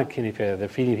chronic kidney failure, they're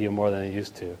feeding people more than they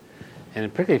used to.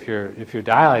 And particularly if you're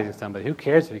dialyzing somebody, who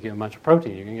cares if you give them a bunch of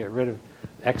protein? You can get rid of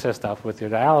excess stuff with your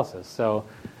dialysis. So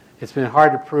it's been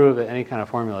hard to prove that any kind of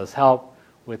formulas help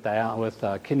with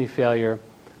kidney failure.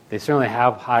 They certainly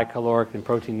have high caloric and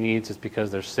protein needs just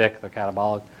because they're sick, they're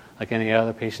catabolic, like any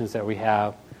other patients that we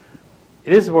have.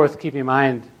 It is worth keeping in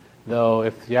mind, though,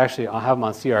 if you actually have them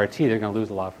on CRT, they're going to lose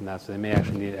a lot from that, so they may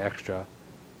actually need extra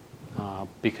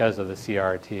because of the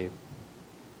CRT.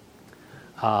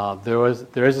 There is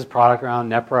this product around,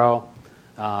 Nepro.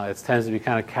 It tends to be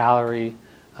kind of calorie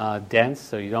dense,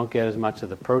 so you don't get as much of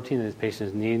the protein that these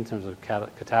patients need in terms of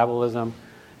catabolism.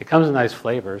 It comes in nice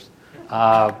flavors.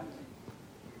 But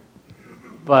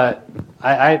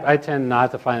I tend not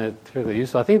to find it particularly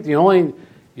useful. I think the only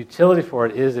utility for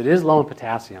it is low in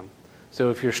potassium.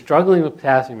 So if you're struggling with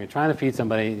potassium, you're trying to feed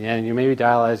somebody, and you may be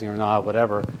dialyzing or not,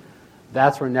 whatever,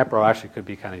 that's where Nepro actually could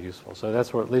be kind of useful. So that's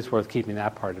at least worth keeping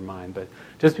that part in mind. But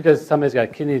just because somebody's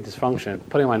got kidney dysfunction,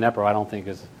 putting them on Nepro I don't think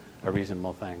is a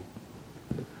reasonable thing.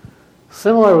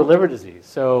 Similar with liver disease.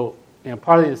 So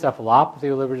part of the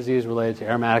encephalopathy of liver disease is related to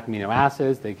aromatic amino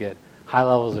acids. They get high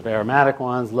levels of aromatic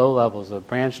ones, low levels of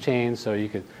branch chain. So you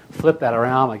could flip that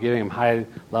around by giving them high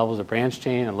levels of branch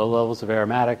chain and low levels of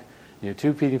aromatic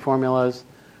tube feeding formulas.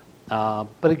 But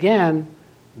again,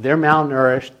 they're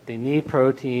malnourished. They need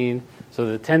protein. So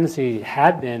the tendency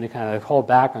had been to kind of hold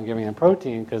back on giving them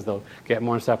protein because they'll get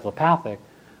more encephalopathic.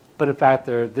 But in fact,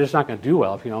 they're just not going to do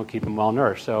well if you don't keep them well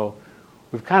nourished. So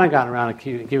we've kind of gotten around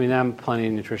to giving them plenty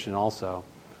of nutrition also.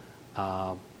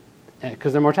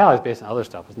 because their mortality is based on other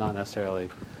stuff. It's not necessarily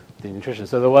the nutrition.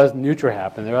 So there was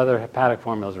NutriHep, and there are other hepatic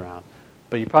formulas around.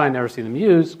 But you probably never see them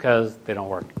used because they don't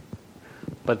work.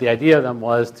 But the idea of them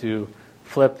was to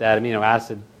flip that amino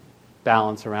acid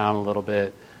balance around a little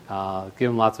bit, give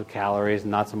them lots of calories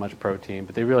and not so much protein,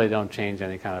 but they really don't change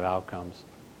any kind of outcomes.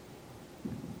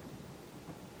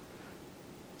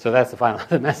 So that's the final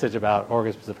the message about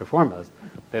organ-specific formulas.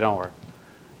 They don't work.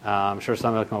 I'm sure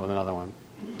somebody will come up with another one.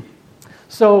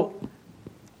 So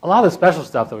a lot of the special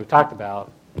stuff that we've talked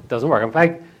about doesn't work. In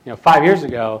fact, 5 years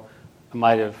ago, I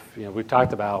might have, we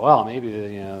talked about, well, maybe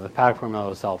the hepatic formula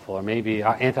was helpful, or maybe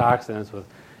antioxidants with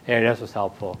ARDS was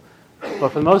helpful. But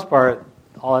for the most part,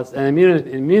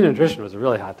 immune nutrition was a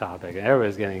really hot topic, and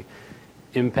everybody's getting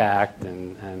Impact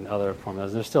and other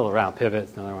formulas. And they're still around.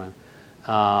 Pivot's another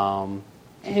one.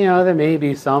 There may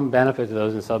be some benefit to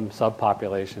those in some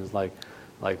subpopulations,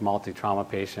 like multi-trauma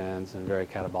patients and very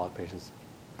catabolic patients.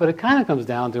 But it kind of comes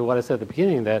down to what I said at the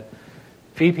beginning, that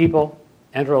feed people,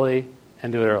 enter early,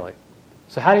 and do it early.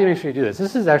 So how do you make sure you do this?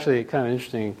 This is actually kind of an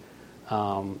interesting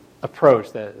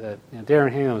approach that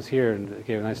Darren Hingham was here and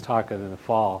gave a nice talk in the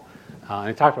fall. And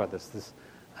he talked about this.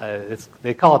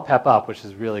 They call it PEP Up, which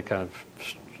is really kind of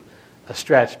a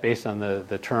stretch based on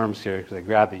the terms here, because they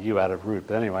grab the U out of root.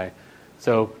 But anyway,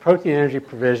 so protein energy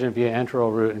provision via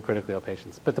enteral root in critically ill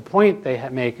patients. But the point they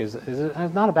make is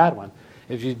not a bad one.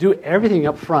 If you do everything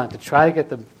up front to try to get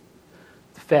them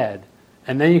fed,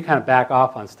 and then you kind of back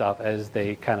off on stuff as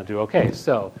they kind of do okay.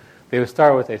 So they would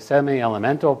start with a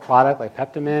semi-elemental product like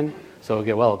Peptamin, so it'll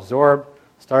get well absorbed.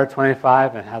 Start at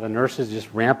 25 and have the nurses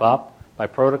just ramp up by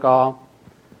protocol.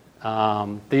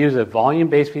 They use a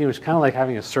volume-based feeding, which is kind of like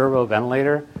having a servo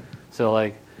ventilator. So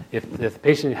like if the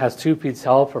patient has tube feeds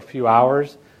held for a few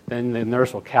hours, then the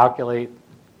nurse will calculate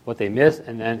what they missed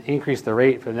and then increase the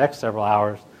rate for the next several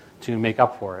hours to make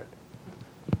up for it.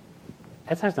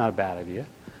 That's not a bad idea.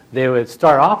 They would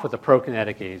start off with a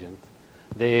prokinetic agent.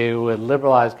 They would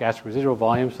liberalize gastric residual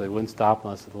volume so they wouldn't stop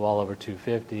unless it's well over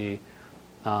 250,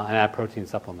 and add protein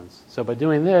supplements. So by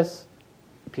doing this,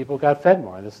 people got fed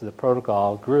more. This is the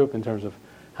protocol group in terms of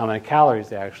how many calories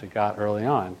they actually got early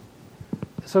on.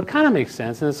 So it kind of makes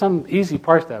sense, and there's some easy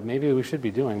parts that maybe we should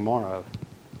be doing more of.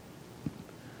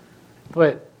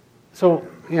 But, so,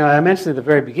 I mentioned at the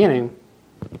very beginning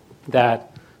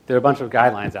that there are a bunch of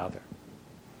guidelines out there.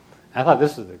 I thought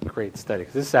this was a great study,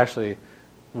 because this actually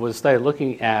was a study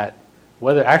looking at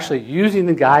whether actually using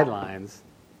the guidelines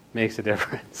makes a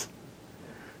difference.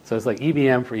 So it's like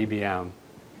EBM for EBM,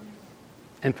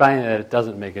 and finding that it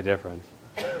doesn't make a difference.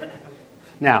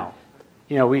 Now,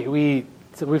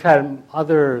 we've had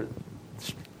other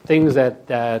things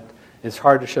that it's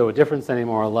hard to show a difference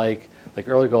anymore, like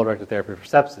early goal-directed therapy for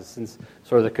sepsis. Since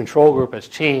sort of the control group has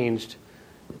changed,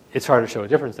 it's hard to show a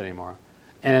difference anymore.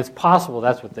 And it's possible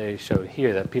that's what they showed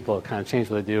here, that people have kind of changed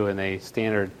what they do in a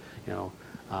standard,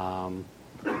 run-of-the-mill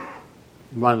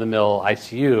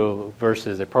ICU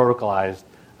versus a protocolized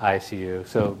ICU.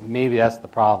 So maybe that's the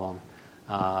problem.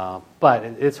 But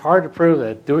it's hard to prove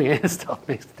that doing any stuff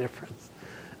makes a difference.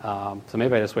 So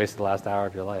maybe I just wasted the last hour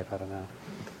of your life. I don't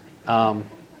know.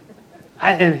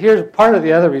 And here's part of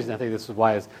the other reason I think this is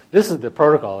why is this is the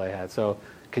protocol they had. So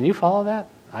can you follow that?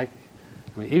 I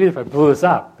mean, even if I blew this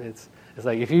up, it's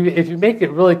like if you make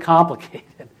it really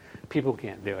complicated, people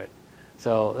can't do it.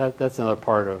 So that's another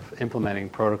part of implementing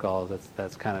protocols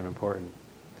that's kind of important.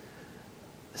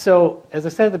 So as I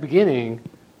said at the beginning,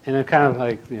 and I've kind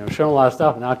of shown a lot of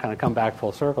stuff, and now I kind of come back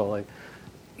full circle.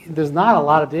 There's not a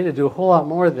lot of data to do a whole lot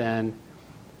more than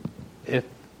if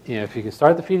you can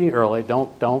start the feeding early.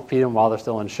 Don't feed them while they're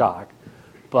still in shock,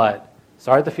 but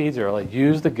start the feeds early.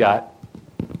 Use the gut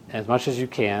as much as you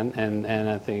can, and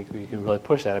I think you can really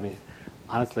push that. I mean,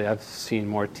 honestly, I've seen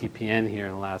more TPN here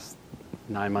in the last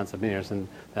 9 months of years than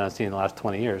I've seen in the last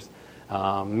 20 years.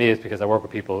 Maybe it's because I work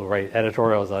with people who write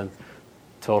editorials on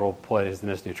total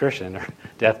poisonous nutrition or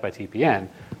death by TPN.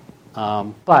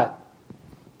 But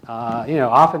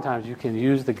oftentimes you can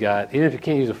use the gut. Even if you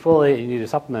can't use it fully and you need a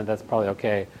supplement, that's probably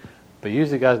okay. But use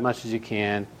the gut as much as you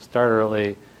can, start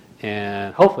early,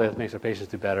 and hopefully that makes our patients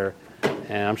do better.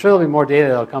 And I'm sure there'll be more data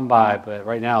that'll come by, but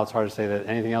right now it's hard to say that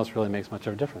anything else really makes much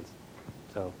of a difference.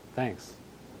 So, thanks.